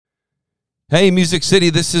Hey, Music City,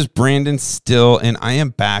 this is Brandon Still, and I am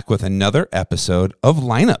back with another episode of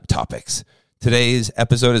Lineup Topics. Today's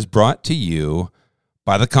episode is brought to you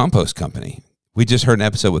by The Compost Company. We just heard an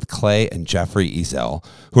episode with Clay and Jeffrey Ezel,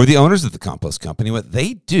 who are the owners of The Compost Company. What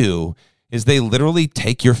they do is they literally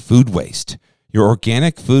take your food waste, your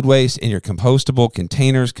organic food waste in your compostable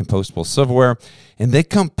containers, compostable silverware, and they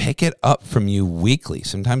come pick it up from you weekly,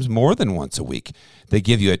 sometimes more than once a week. They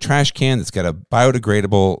give you a trash can that's got a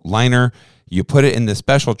biodegradable liner. You put it in the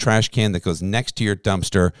special trash can that goes next to your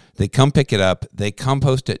dumpster. They come pick it up. They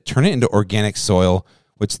compost it, turn it into organic soil,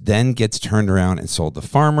 which then gets turned around and sold to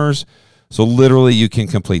farmers. So literally you can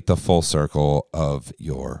complete the full circle of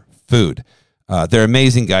your food. They're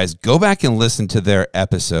amazing guys. Go back and listen to their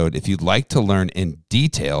episode if you'd like to learn in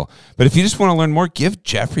detail. But if you just want to learn more, give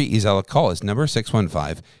Jeffrey Ezel a call. His number is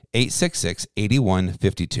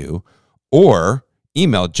 615-866-8152 or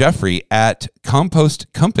email Jeffrey at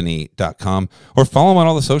compostcompany.com or follow him on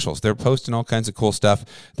all the socials. They're posting all kinds of cool stuff.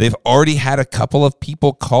 They've already had a couple of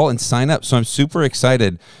people call and sign up. So I'm super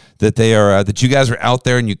excited that they are that you guys are out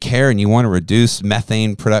there and you care and you want to reduce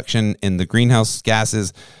methane production and the greenhouse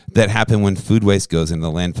gases that happen when food waste goes into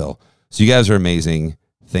the landfill. So you guys are amazing.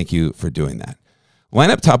 Thank you for doing that.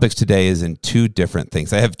 Lineup Topics today is in two different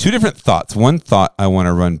things. I have two different thoughts. One thought I want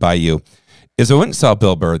to run by you is I went and saw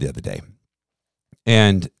Bill Burr the other day.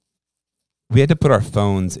 And we had to put our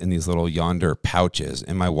phones in these little yonder pouches,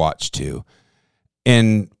 and my watch too.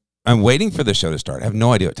 And I'm waiting for the show to start. I have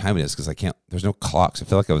no idea what time it is because there's no clocks. I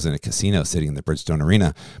feel like I was in a casino sitting in the Bridgestone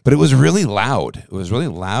Arena, but it was really loud. It was really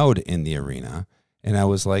loud in the arena. And I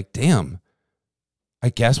was like, damn, I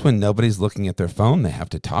guess when nobody's looking at their phone, they have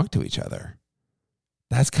to talk to each other.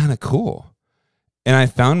 That's kind of cool. And I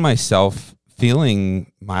found myself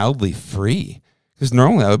feeling mildly free. Because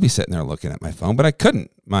normally I would be sitting there looking at my phone, but I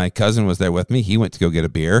couldn't. My cousin was there with me. He went to go get a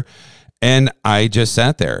beer, and I just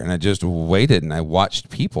sat there, and I just waited, and I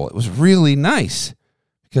watched people. It was really nice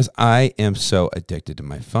because I am so addicted to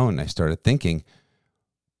my phone. And I started thinking,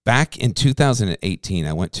 back in 2018,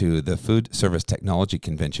 I went to the Food Service Technology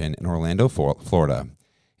Convention in Orlando, Florida,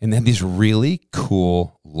 and they had these really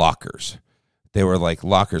cool lockers. They were like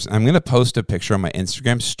lockers. I'm going to post a picture on my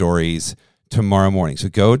Instagram stories tomorrow morning. So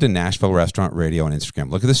go to Nashville Restaurant Radio on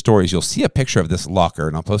Instagram. Look at the stories. You'll see a picture of this locker,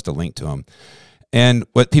 and I'll post a link to them. And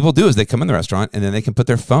what people do is they come in the restaurant, and then they can put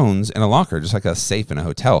their phones in a locker, just like a safe in a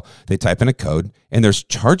hotel. They type in a code, and there's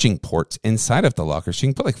charging ports inside of the locker. So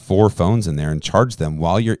you can put like 4 phones in there and charge them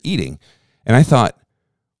while you're eating. And I thought,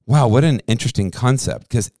 wow, what an interesting concept,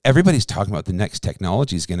 because everybody's talking about the next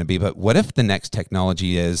technology is going to be, but what if the next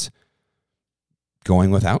technology is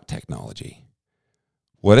going without technology?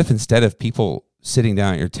 What if instead of people sitting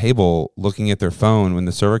down at your table looking at their phone when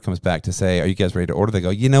the server comes back to say, are you guys ready to order? They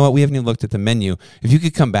go, you know what? We haven't even looked at the menu. If you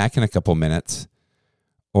could come back in a couple minutes,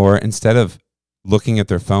 or instead of looking at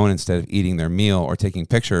their phone, instead of eating their meal or taking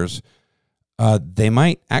pictures, they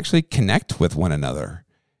might actually connect with one another.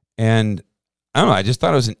 And I don't know, I just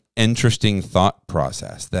thought it was an interesting thought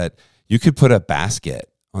process that you could put a basket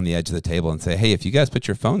on the edge of the table and say, hey, if you guys put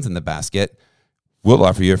your phones in the basket, we'll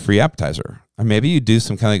offer you a free appetizer. Or maybe you do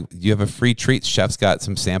some kind of, you have a free treat. Chef's got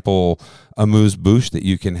some sample amuse-bouche that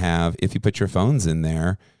you can have if you put your phones in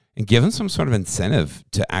there, and give them some sort of incentive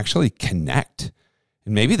to actually connect.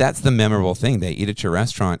 And maybe that's the memorable thing. They eat at your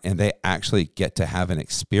restaurant and they actually get to have an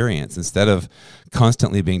experience instead of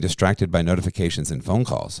constantly being distracted by notifications and phone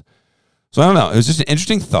calls. So I don't know. It was just an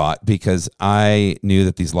interesting thought because I knew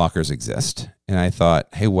that these lockers exist. And I thought,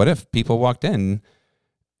 hey, what if people walked in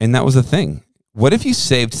and that was a thing? What if you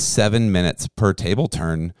saved 7 minutes per table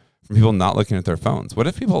turn from people not looking at their phones? What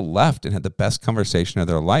if people left and had the best conversation of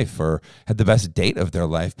their life or had the best date of their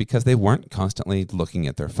life because they weren't constantly looking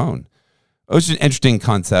at their phone? It was an interesting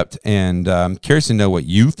concept, and I'm curious to know what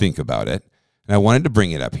you think about it. And I wanted to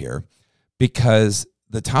bring it up here because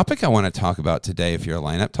the topic I want to talk about today, if you're a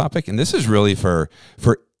lineup topic, and this is really for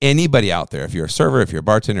anybody out there, if you're a server, if you're a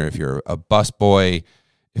bartender, if you're a busboy,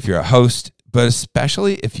 if you're a host, but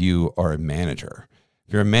especially if you are a manager.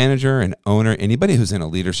 If you're a manager, an owner, anybody who's in a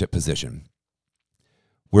leadership position.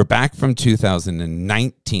 We're back from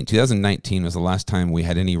 2019. 2019 was the last time we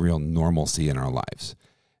had any real normalcy in our lives.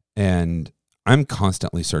 And I'm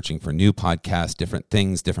constantly searching for new podcasts, different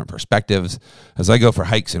things, different perspectives as I go for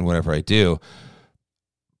hikes and whatever I do.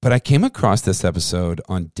 But I came across this episode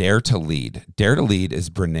on Dare to Lead. Dare to Lead is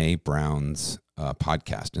Brene Brown's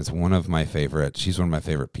podcast. It's one of my favorite. She's one of my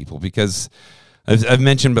favorite people because I've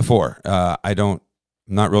mentioned before, I'm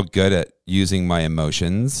not real good at using my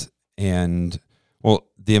emotions and, well,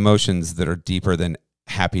 the emotions that are deeper than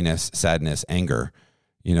happiness, sadness, anger,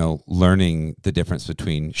 learning the difference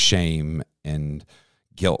between shame and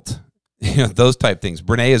guilt. Those type things.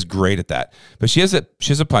 Brene is great at that. But she has a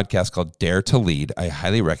podcast called Dare to Lead. I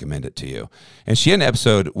highly recommend it to you. And she had an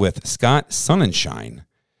episode with Scott Sonnenschein.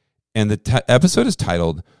 And the episode is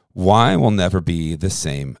titled, Why We'll Never Be the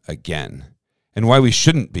Same Again. And why we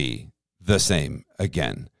shouldn't be the same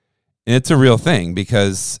again. And it's a real thing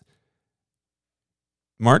because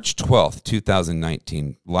March 12th,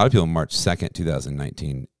 2019, a lot of people March 2nd,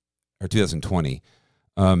 2019, or 2020,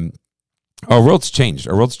 our world's changed.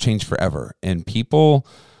 Our world's changed forever. And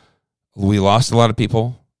we lost a lot of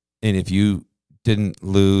people. And if you didn't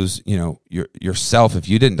lose, yourself, if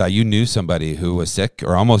you didn't die, you knew somebody who was sick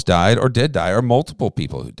or almost died or did die, or multiple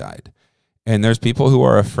people who died. And there's people who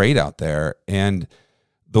are afraid out there. And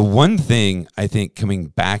the one thing I think coming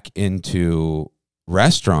back into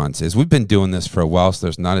restaurants is we've been doing this for a while, so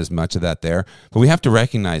there's not as much of that there. But we have to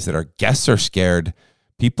recognize that our guests are scared.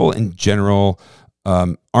 People in general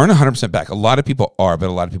aren't 100% back. A lot of people are, but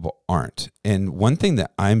a lot of people aren't. And one thing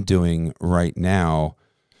that I'm doing right now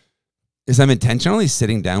is I'm intentionally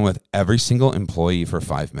sitting down with every single employee for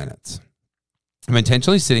 5 minutes. I'm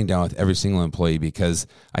intentionally sitting down with every single employee because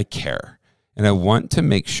I care. And I want to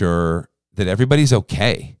make sure that everybody's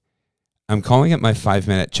okay. I'm calling it my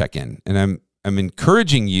 5-minute check-in. And I'm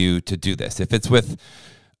encouraging you to do this. If it's with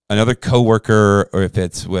another coworker or if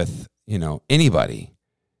it's with, anybody,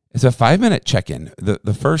 it's a 5-minute check-in.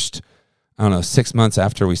 The first, 6 months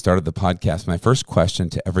after we started the podcast, my first question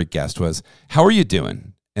to every guest was, how are you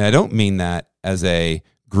doing? And I don't mean that as a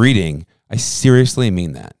greeting. I seriously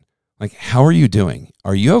mean that. Like, how are you doing?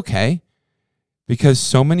 Are you okay? Because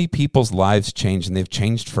so many people's lives change and they've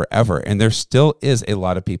changed forever. And there still is a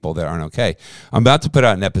lot of people that aren't okay. I'm about to put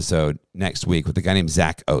out an episode next week with a guy named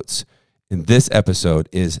Zach Oates. And this episode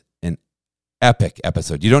is an epic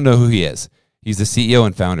episode. You don't know who he is. He's the CEO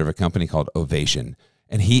and founder of a company called Ovation.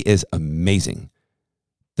 And he is amazing.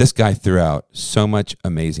 This guy threw out so much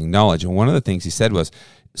amazing knowledge. And one of the things he said was,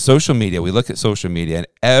 social media, we look at social media and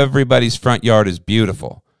everybody's front yard is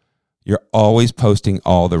beautiful. You're always posting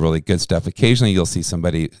all the really good stuff. Occasionally you'll see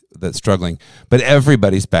somebody that's struggling, but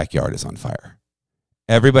everybody's backyard is on fire.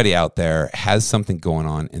 Everybody out there has something going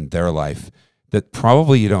on in their life that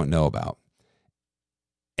probably you don't know about.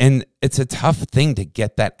 And it's a tough thing to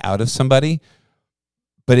get that out of somebody.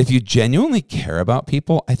 But if you genuinely care about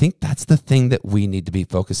people, I think that's the thing that we need to be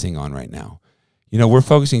focusing on right now. We're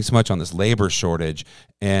focusing so much on this labor shortage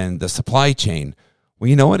and the supply chain. Well,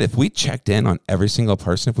 you know what? If we checked in on every single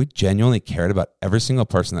person, if we genuinely cared about every single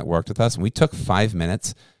person that worked with us, and we took 5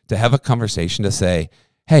 minutes to have a conversation to say,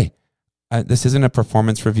 hey, this isn't a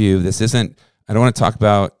performance review. I don't want to talk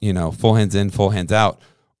about, full hands in, full hands out,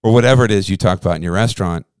 or whatever it is you talk about in your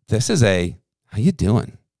restaurant. This is how you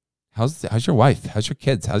doing? How's your wife? How's your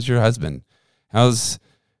kids? How's your husband? How's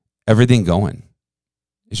everything going?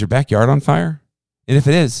 Is your backyard on fire? And if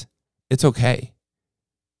it is, it's okay.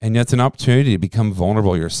 And it's an opportunity to become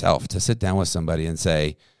vulnerable yourself, to sit down with somebody and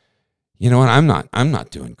say, you know what, I'm not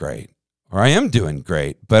doing great, or I am doing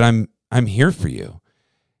great, but I'm here for you.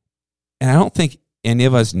 And I don't think any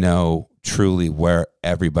of us know truly where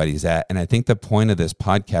everybody's at. And I think the point of this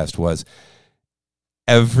podcast was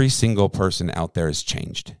every single person out there has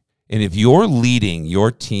changed. And if you're leading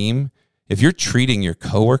your team, if you're treating your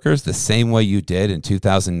coworkers the same way you did in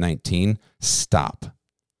 2019, stop.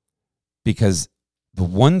 Because the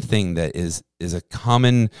one thing that is a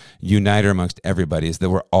common uniter amongst everybody is that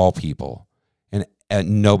we're all people, and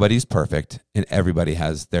nobody's perfect, and everybody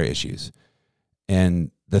has their issues.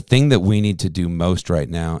 And the thing that we need to do most right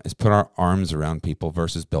now is put our arms around people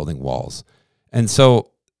versus building walls. And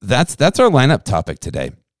so that's our lineup topic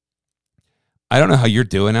today. I don't know how you're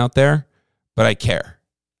doing out there, but I care.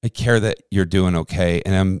 I care that you're doing okay.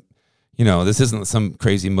 And this isn't some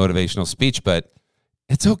crazy motivational speech, but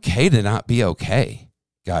it's okay to not be okay,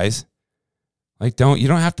 guys. Like, you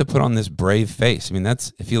don't have to put on this brave face. I mean,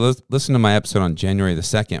 that's, if you listen to my episode on January the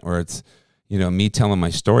 2nd, where it's, me telling my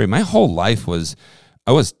story, my whole life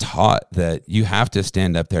I was taught that you have to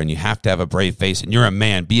stand up there and you have to have a brave face and you're a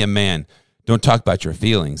man, be a man. Don't talk about your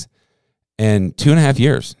feelings. And 2.5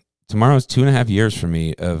 years, tomorrow's 2.5 years for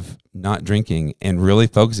me of not drinking and really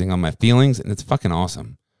focusing on my feelings. And it's fucking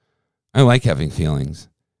awesome. I like having feelings.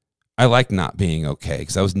 I like not being okay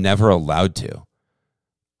because I was never allowed to.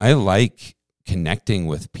 I like connecting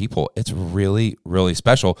with people. It's really, really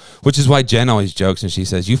special, which is why Jen always jokes and she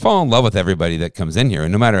says, you fall in love with everybody that comes in here,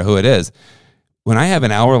 and no matter who it is. When I have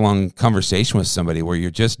an hour-long conversation with somebody where you're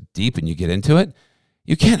just deep and you get into it,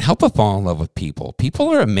 you can't help but fall in love with people. People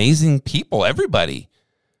are amazing people, everybody.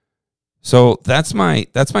 So that's my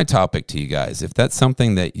topic to you guys. If that's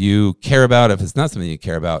something that you care about, if it's not something you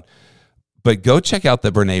care about, But go check out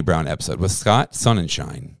the Brene Brown episode with Scott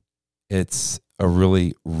Sonnenschein. It's a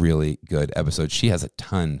really, really good episode. She has a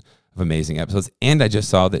ton of amazing episodes. And I just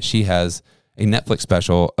saw that she has a Netflix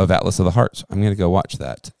special of Atlas of the Heart. So I'm going to go watch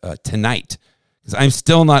that tonight because I'm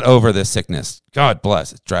still not over this sickness. God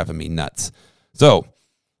bless. It's driving me nuts. So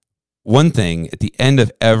one thing at the end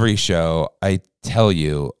of every show, I tell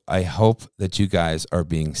you, I hope that you guys are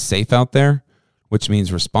being safe out there, which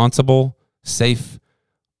means responsible, safe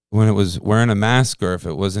when it was wearing a mask or if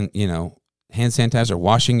it wasn't, hand sanitizer,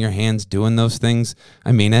 washing your hands, doing those things.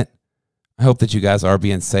 I mean it. I hope that you guys are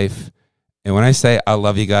being safe. And when I say I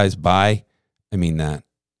love you guys, bye, I mean that.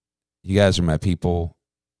 You guys are my people.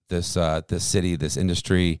 This city, this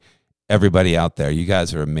industry, everybody out there, you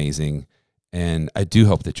guys are amazing. And I do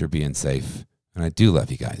hope that you're being safe. And I do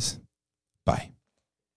love you guys. Bye.